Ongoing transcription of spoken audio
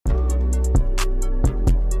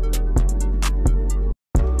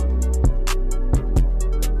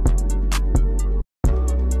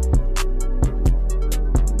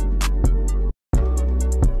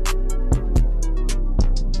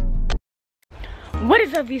What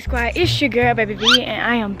is up, V Squad? It's your girl, Baby V, and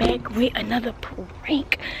I am back with another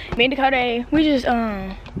prank. Me and Dcode, we just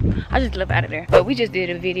I just left out of there, but we just did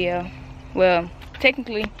a video. Well,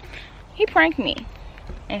 technically, he pranked me,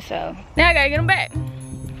 and so now I gotta get him back.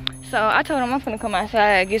 So I told him I'm finna come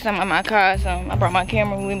outside, get something out my car. So I brought my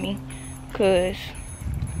camera with me, cause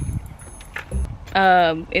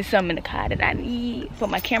it's something in the car that I need for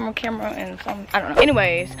my camera and some, I don't know.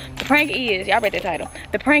 Anyways, the prank is, y'all read the title.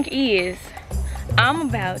 The prank is, I'm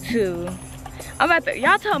about to,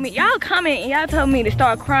 y'all told me, y'all comment and y'all told me to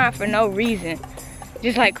start crying for no reason.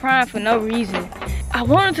 Just like crying for no reason. I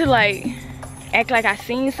wanted to like, act like I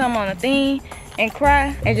seen something on the thing and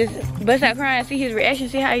cry and just bust out crying and see his reaction,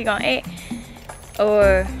 see how he gonna act.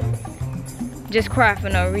 Or just cry for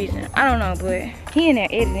no reason. I don't know, but he in there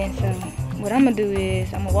editing, so what I'm gonna do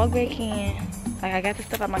is, I'm gonna walk back in, like I got the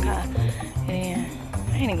stuff out my car, and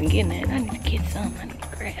I ain't even getting it. I need to get some, I need to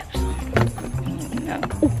grab some. No.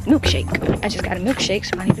 Ooh, milkshake. I just got a milkshake,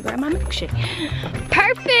 so I need to grab my milkshake.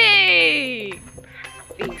 Perfect!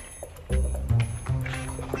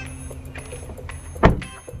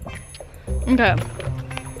 Okay.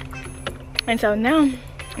 And so now, I'm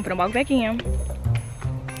gonna walk back in,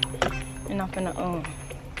 and I'm gonna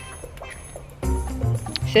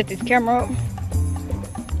set this camera up,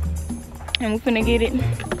 and we're finna get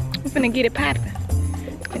it popping.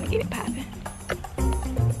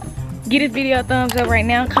 Give this video a thumbs up right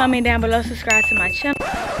now, comment down below, subscribe to my channel.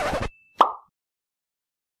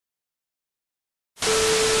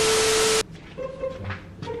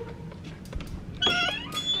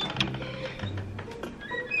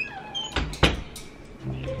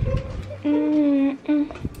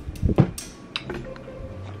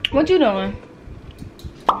 What you doing?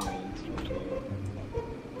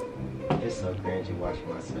 It's so cringy watching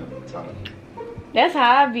myself talk. That's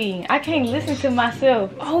how I be. I can't listen to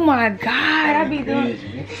myself. Oh my God, I be doing.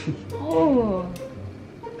 Oh.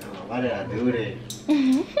 Why did I do that?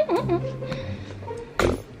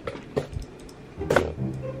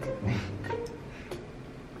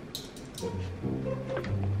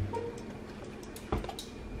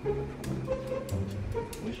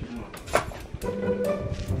 What you doing?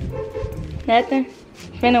 Nothing.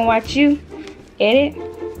 Finna watch you edit.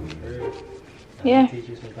 Yeah. Teach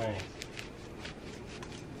you some things.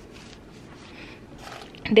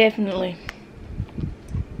 Definitely.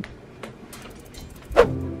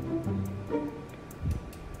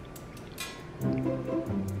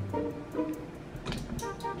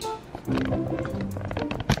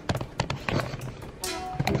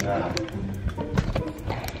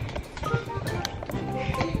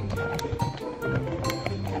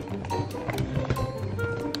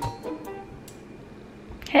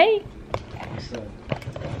 Hey. What's up?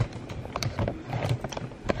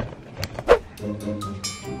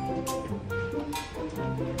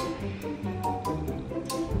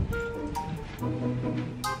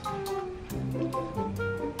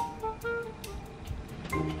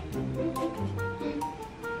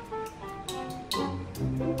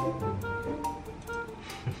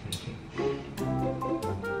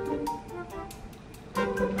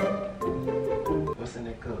 What's in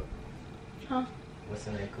that cup? Huh? What's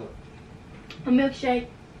in that cup? A milkshake.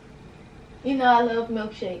 You know I love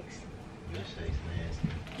milkshakes. Milkshake's nasty.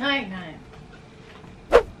 I ain't lying.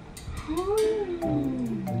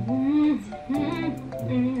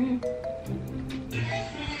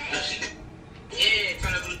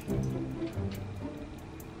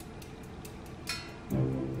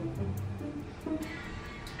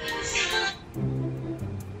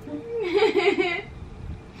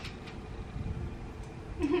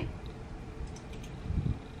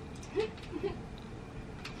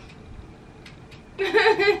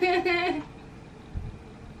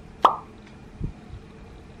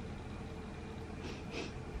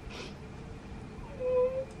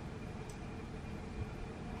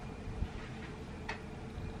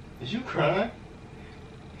 Is you crying?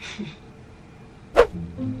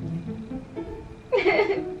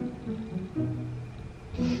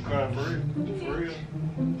 You crying for real? For real?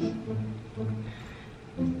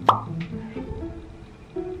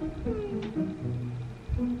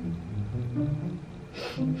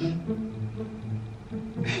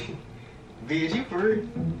 V, is you for real?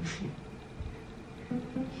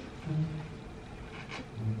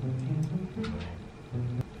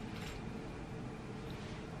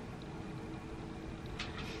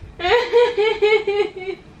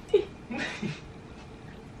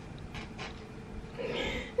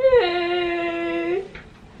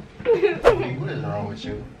 What is wrong with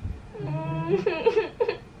you?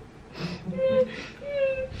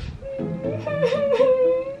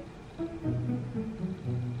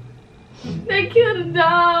 They killed a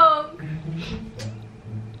dog.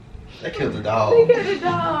 They killed the dog. They killed a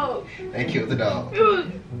dog. They killed the dog. It was.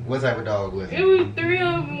 What type of dog was it? It was 3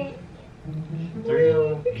 of them. 3 of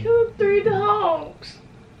them? They killed 3 dogs.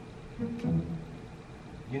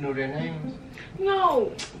 You know their names?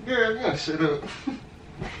 No. Girl, you gotta shut up.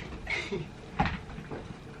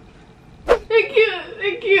 They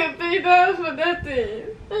killed 3 dogs for nothing.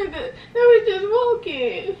 They were just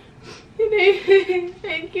walking. And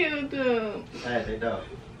they killed them. How did they die?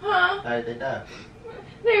 Huh? How did they die?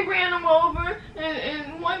 They ran them over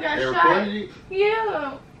and one got They shot. recorded it?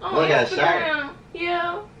 Yeah. On One got Instagram. shot?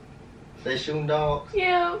 Yeah. They shooting dogs?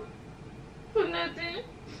 Yeah. For nothing.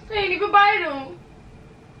 They ain't even bite them.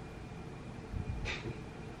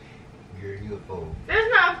 Girl, you a fool. That's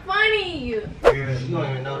not funny. Girl, you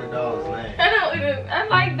don't even know the dog's name. I don't even. I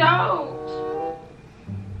like dogs.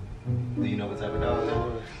 Do you know what type of dog that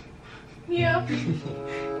was? Yeah.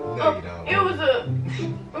 No, you don't. It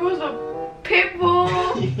was a pit bull.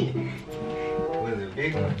 Was it a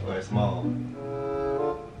big one or a small?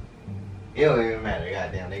 It don't even matter.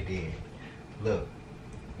 Goddamn, they did. Look,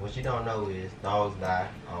 what you don't know is dogs die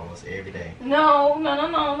almost every day. No.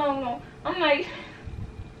 I'm like,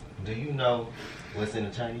 Do you know what's in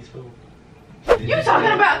the Chinese food? you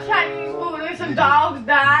talking about Chinese food and some dogs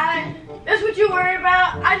died? That's what you worried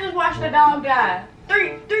about? I just watched a dog die.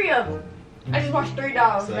 Three of them. I just watched 3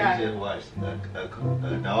 dogs So die. you just watched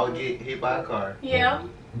a dog get hit by a car. Yeah.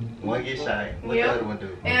 One get shot. What Yeah. the other one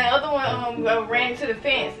do? And the other one ran to the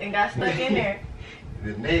fence and got stuck in there.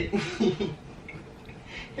 The neck.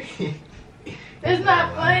 It's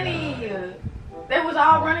not funny. They was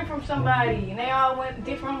all running from somebody and they all went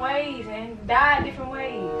different ways and died different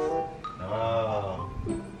ways. Oh.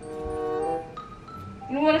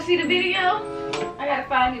 You want to see the video? I gotta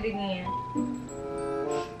find it again.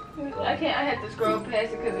 I can't. I had to scroll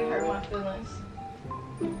past it because it hurt my feelings.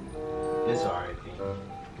 It's alright, P.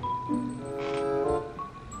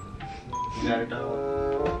 You got a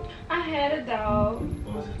dog? I had a dog.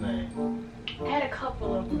 What was his name? I had a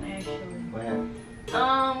couple of them actually. What happened?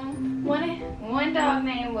 One dog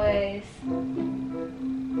name was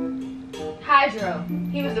Hydro.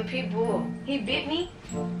 He was a pit bull. He bit me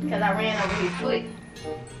because I ran over his foot.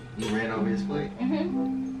 You ran over his foot?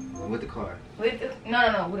 With the car? With the,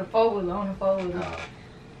 no, with a 4-wheeler, on a 4-wheeler. Oh.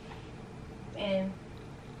 And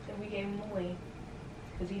then we gave him away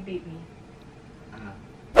because he bit me. Uh-huh.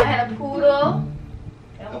 I had a poodle.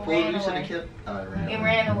 A poodle you should have kept? Oh, it ran It away.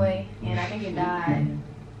 ran away, and I think it died.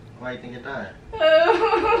 Why you think it died?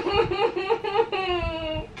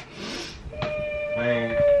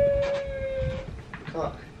 Man. Come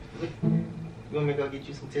on. You want me to go get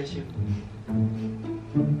you some tissue?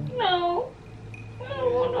 No. I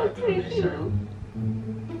don't want no tissue.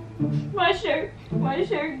 My shirt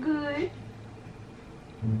good.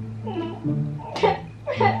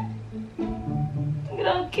 You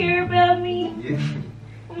don't care about me? Yeah.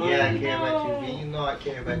 Yeah, I care about you. You know I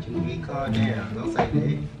care about you. We calm down. Don't say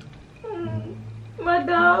that. My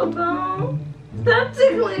dog gone. Stop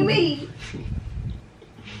tickling me.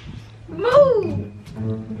 Move.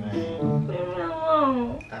 Man, Leave me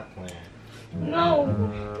alone. stop playing. No.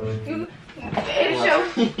 You,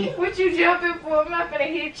 what you jumping for? I'm not gonna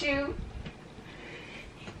hit you.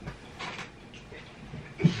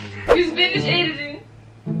 Just finish editing.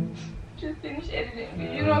 Just finish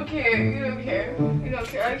editing. You don't care. You don't care. You don't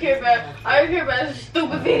care. I don't care about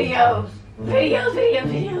stupid videos.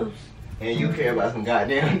 Videos. And you care about some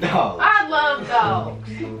goddamn dogs. I love dogs.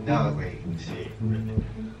 Dogs ain't shit, really.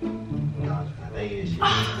 Dogs, they is shit.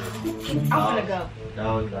 I'm gonna go.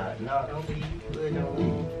 Dogs like, no, don't leave. Good, don't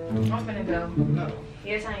leave. I'm gonna go. No.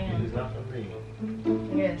 Yes, I am. It's not gonna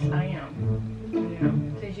leave. Yes, I am.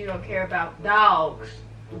 Yeah. Since you don't care about dogs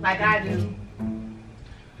like I do,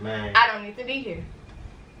 Man. I don't need to be here.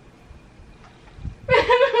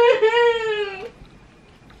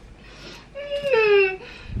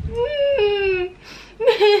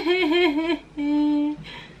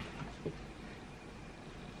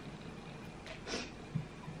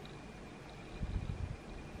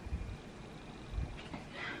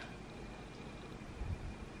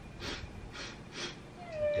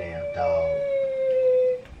 Damn dog.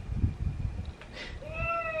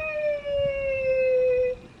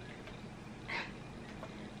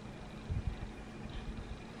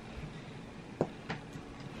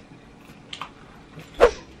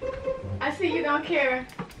 I see you don't care.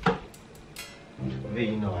 V,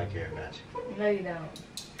 you know I care about you. No, you don't.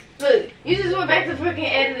 Look, you just went back to freaking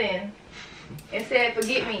editing and said,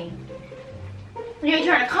 forget me. You ain't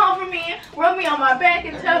trying to comfort me, rub me on my back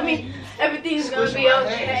and tell me everything's gonna be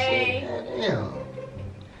okay. Damn.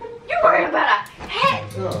 You worried about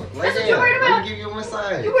No, That's what you worried about? Let me give you a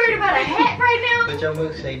massage. You worried about a hat right now? Put your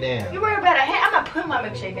milkshake down. You worried about a hat? I'm not putting my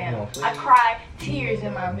milkshake down. I cry tears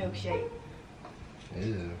in my milkshake.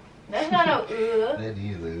 Ew. That's not no That is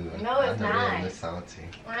ew. No, it's not. That's salty.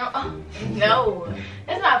 No,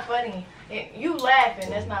 that's not funny. You laughing,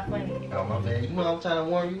 that's not funny. Oh, my bad. You know I'm trying to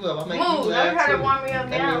warm you up. I make Move, you laugh don't try to too. warm me up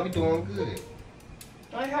That now. mean we doing good.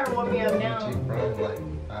 Don't try to warm me up now. You brought like 2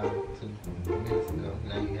 minutes ago.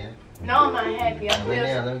 Now you happy? No, I'm not happy. I'm Lay still.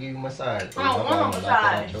 down, let me give you a massage. I don't want a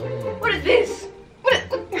massage. What is this?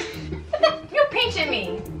 You're pinching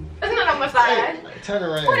me. That's not a massage. Hey, turn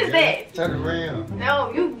around. What is that? Turn around.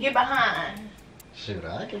 No, you get behind. Shoot,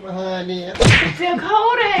 I get behind there.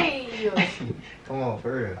 Dcode. Come on,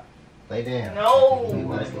 for real. Lay down. No. Give me a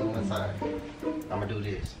nice little massage. I'm gonna do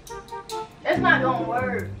this. That's not gonna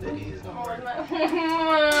work. That is gonna Oh, work. it's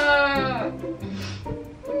not.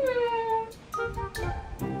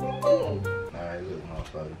 Alright, look,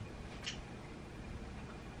 motherfucker.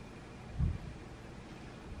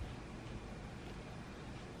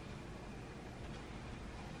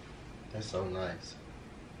 That's so nice.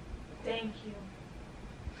 Thank you.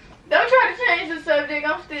 Don't try to change the subject.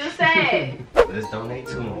 I'm still sad. Let's donate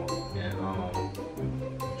to him. And,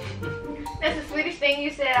 That's the sweetest thing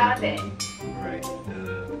you said all day. right.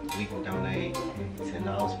 We can donate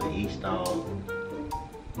 $10 for each dog.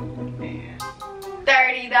 And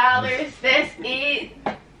 $30. That's it.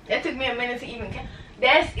 That took me a minute to even count.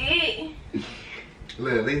 That's it.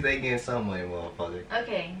 look, at least they getting some money, motherfucker.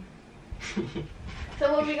 Okay.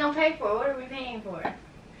 So what we gonna pay for? What are we paying for?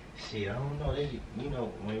 Shit, I don't know. They, you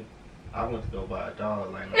know, when I went to go buy a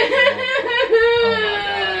dog, like, oh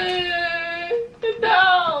The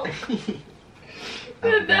dog. my god.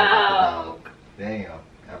 The dog. Damn,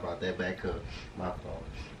 I brought that back up. My fault.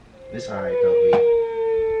 It's alright though,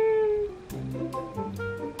 B.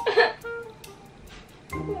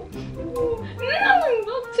 No,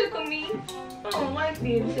 don't tickle me. I don't like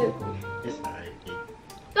being tickled. It's alright, B.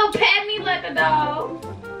 Don't pat me like a dog.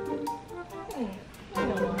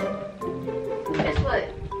 Guess what?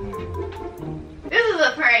 This is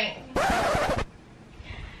a prank.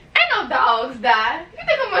 Ain't no dogs die. You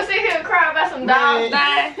think I'm gonna sit here and cry about some dogs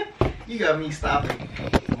dying? You got me stopping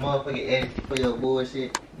motherfucking edit for your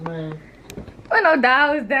bullshit. Man. Ain't no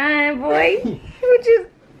dogs dying, boy. You just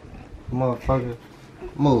Motherfucker.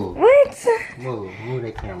 Move. what? Move. Move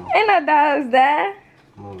that camera. Ain't no dogs die.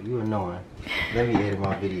 Move. You annoying. Let me edit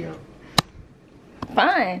my video.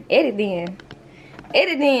 Fine. Edit then.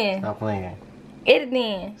 Edit then. Stop playing. Edit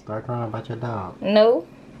then. Start crying about your dog. No.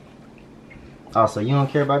 Oh, so you don't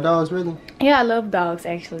care about dogs, really? Yeah, I love dogs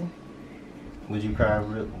actually. Would you cry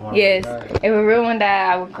real? Yes. If a real one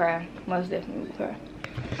died, I would cry. Most definitely would cry.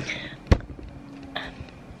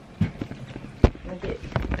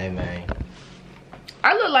 Hey, man.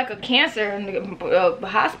 I look like a cancer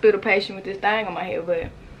hospital patient with this thing on my head, but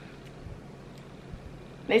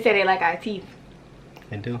they say they like our teeth.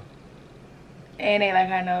 They do. And they like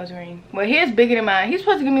our nose ring. Well, his bigger than mine. He's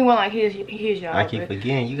supposed to give me one like his, y'all. I keep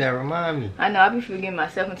forgetting. You gotta remind me. I know. I be forgetting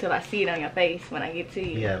myself until I see it on your face when I get to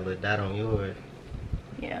you. You got a little dot on yours.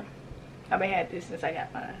 Yeah. I've been had this since I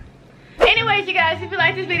got mine. Anyways, you guys, if you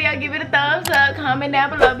like this video, give it a thumbs up. Comment down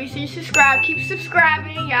below. Be sure you subscribe. Keep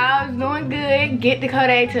subscribing. Y'all is doing good. Get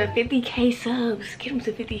Dcode to 50K subs. Get them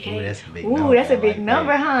to 50K. Ooh, that's a big Ooh, number. that's a big like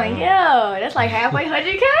number, that. huh? Yeah. That's like halfway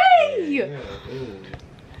 100K. Yeah, ooh.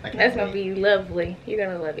 That's gonna be lovely. You're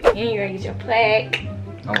gonna love it. And you're gonna get your plaque.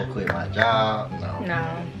 I'm gonna quit my job. No. No,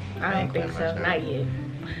 I don't ain't think quit so. my Not job. yet.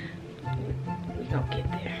 We gonna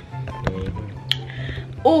get there.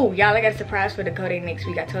 Oh, y'all, I got a surprise for Dcode next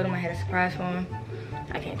week. I told him I had a surprise for him.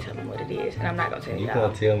 I can't tell him what it is, and I'm not gonna tell You y'all.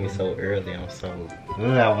 gonna tell me so early? I'm so.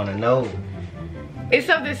 I wanna know. It's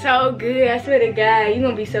something so good. I swear to God, you're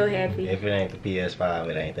gonna be so happy. If it ain't the PS5,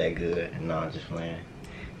 it ain't that good. No, I'm just playing.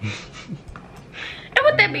 And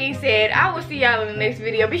with that being said, I will see y'all in the next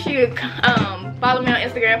video. Be sure to follow me on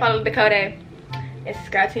Instagram, follow Dcode, and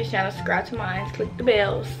subscribe to his channel, subscribe to mine, click the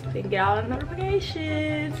bells so you can get all the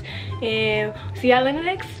notifications. And see y'all in the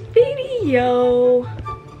next video.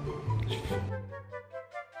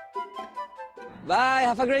 Bye,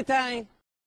 have a great time.